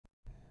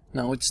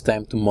Now it's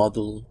time to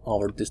model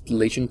our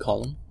distillation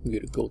column. We're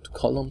going to go to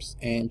columns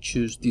and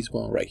choose this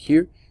one right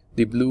here.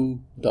 The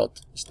blue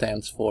dot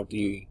stands for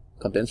the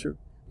condenser.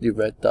 The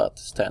red dot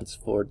stands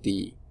for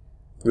the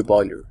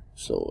reboiler.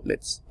 So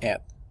let's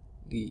add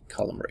the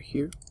column right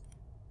here.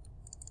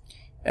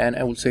 And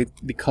I will say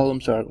the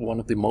columns are one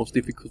of the most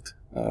difficult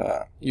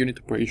unit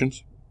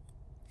operations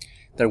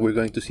that we're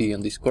going to see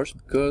on this course,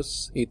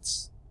 because it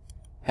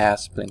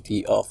has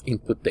plenty of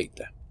input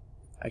data.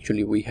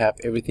 Actually, we have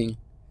everything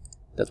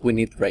that we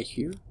need right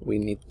here. We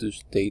need to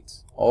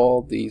state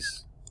all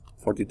these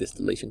for the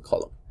distillation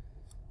column.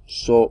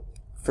 So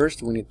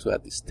first we need to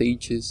add the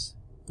stages,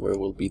 where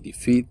will be the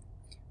feed,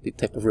 the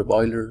type of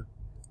reboiler,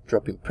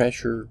 drop-in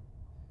pressure,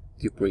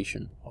 the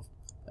operation of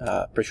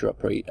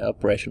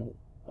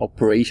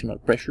operational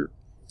pressure,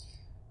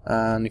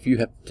 and if you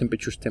have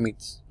temperature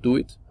estimates, do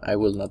it. I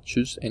will not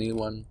choose any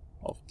one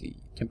of the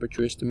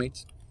temperature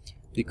estimates.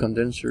 The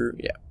condenser,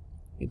 yeah,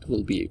 it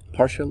will be a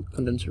partial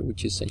condenser,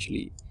 which is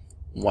essentially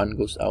one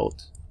goes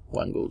out,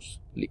 one goes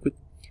liquid,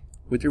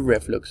 with the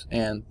reflux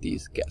and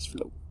this gas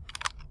flow.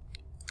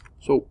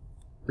 So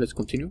let's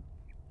continue.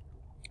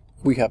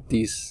 We have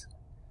this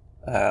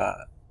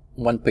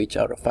 1 page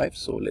out of 5,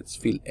 so let's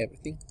fill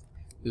everything.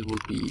 This will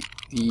be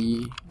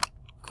the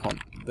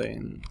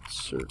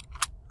condenser.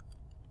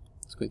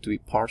 It's going to be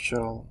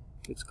partial.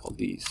 Let's call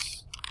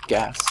this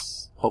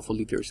gas.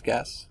 Hopefully there's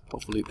gas.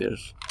 Hopefully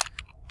there's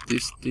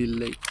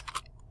distillate,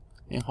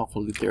 and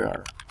hopefully there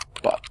are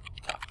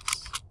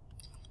bottoms.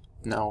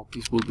 Now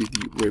this will be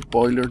the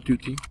reboiler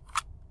duty.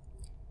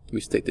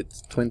 We stated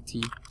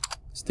 20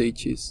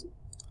 stages.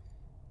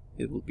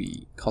 It will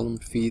be column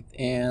feed,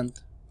 and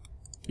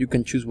you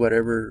can choose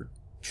whatever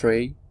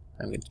tray.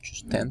 I'm going to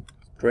choose 10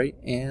 tray,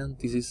 and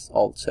this is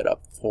all set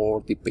up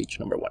for the page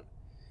number 1.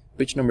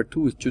 Page number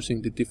 2 is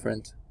choosing the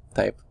different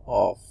type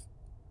of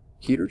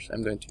heaters.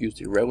 I'm going to use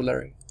the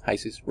regular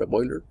high-sys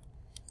reboiler.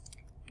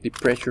 The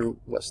pressure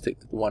was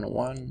stated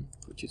 101,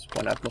 which is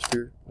 1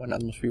 atmosphere.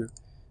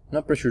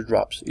 No pressure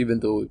drops,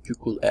 even though you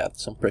could add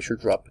some pressure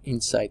drop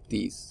inside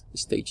these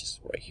stages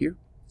right here.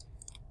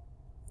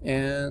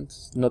 And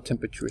no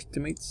temperature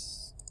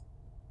estimates.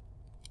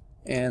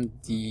 And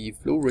the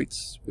flow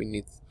rates we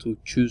need to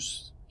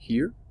choose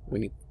here. We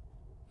need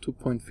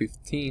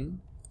 2.15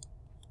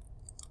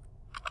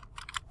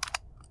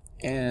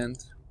 and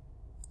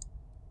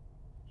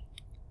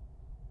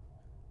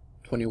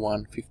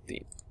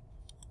 2115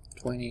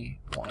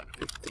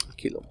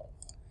 kilomole.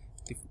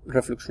 The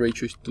reflux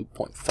ratio is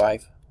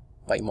 2.5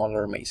 by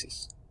molar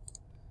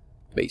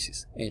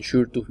basis.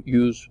 Ensure to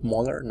use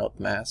molar, not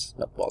mass,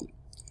 not volume.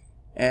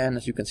 And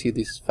as you can see,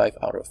 this is 5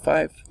 out of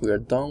 5. We are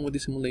done with the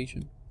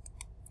simulation.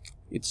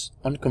 It's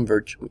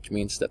unconverged, which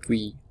means that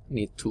we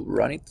need to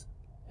run it,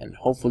 and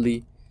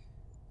hopefully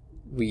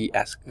we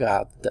ask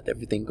God that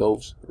everything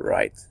goes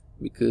right,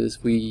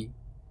 because we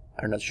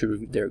are not sure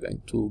if there are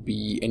going to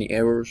be any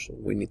errors, so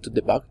we need to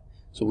debug.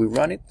 So we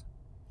run it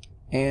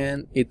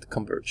and it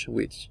converges,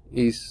 which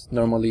is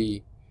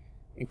normally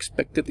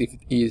expected if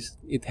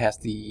it has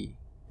the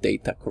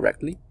data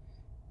correctly.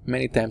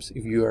 Many times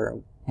if you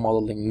are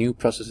modeling new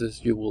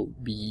processes, you will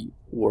be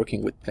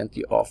working with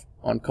plenty of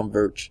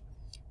unconverged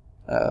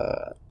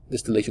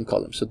distillation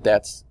columns, so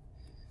that's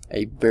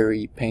a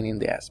very pain in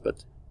the ass,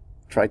 but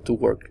try to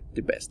work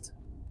the best.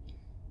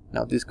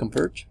 Now this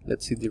converge,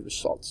 let's see the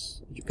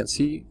results. You can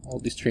see all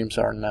the streams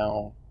are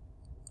now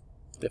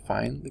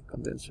defined: the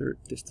condenser,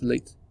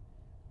 distillate,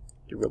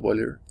 the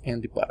reboiler,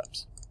 and the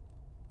bottoms.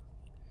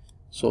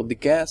 So the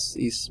gas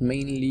is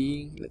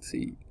mainly, let's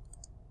see,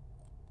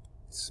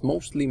 it's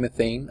mostly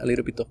methane, a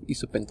little bit of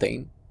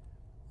isopentane.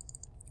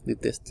 The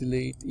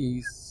distillate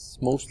is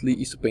mostly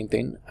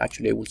isopentane.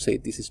 Actually, I would say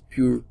this is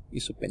pure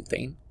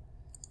isopentane.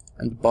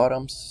 And the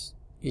bottoms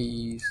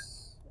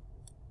is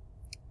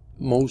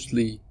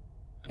mostly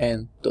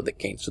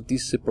N-dodecane. So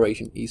this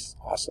separation is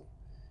awesome.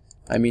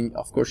 I mean,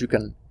 of course, you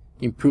can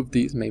improve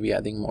this, maybe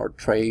adding more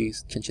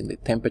trays, changing the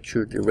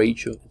temperature, the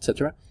ratio,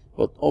 etc.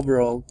 But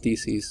overall,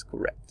 this is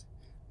correct.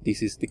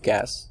 This is the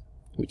gas,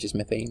 which is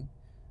methane,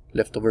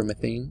 leftover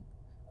methane,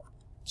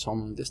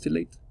 some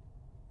distillate,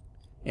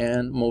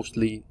 and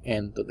mostly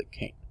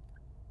N-dodecane.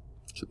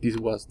 So this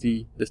was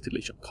the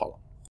distillation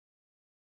column.